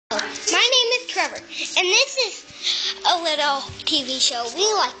Trevor, and this is a little TV show we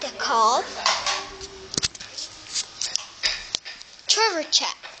like to call Trevor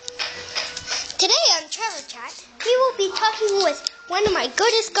Chat. Today on Trevor Chat, we will be talking with one of my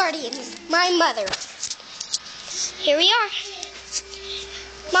goodest guardians, my mother. Here we are.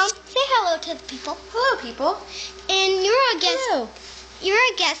 Mom, say hello to the people. Hello, people. And you're a guest. Hello. You're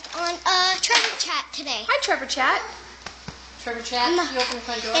a guest on Trevor Chat today. Hi, Trevor Chat. Trevor Chat, you open the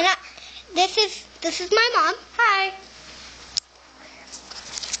front door. And this is my mom. Hi.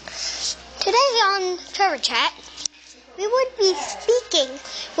 Today on Trevor Chat, we would be speaking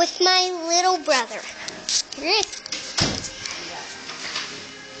with my little brother. Here he is.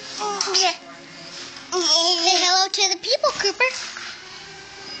 Say hello to the people, Cooper.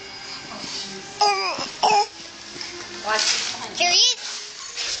 Here he is.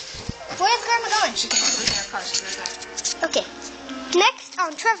 Where's Grandma going? She's going to look in her car. She'll be right back. Okay. Next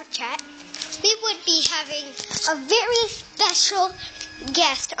on Trevor Chat, we would be having a very special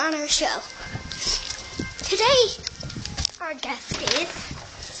guest on our show. Today, our guest is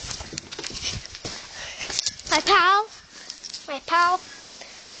my pal,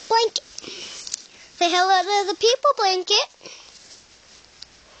 Blanket. Say hello to the people, Blanket.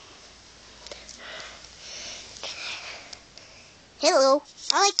 Hello.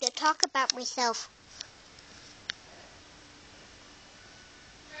 I like to talk about myself.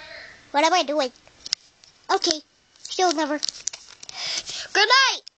 What am I doing? Okay. She'll never. Good night.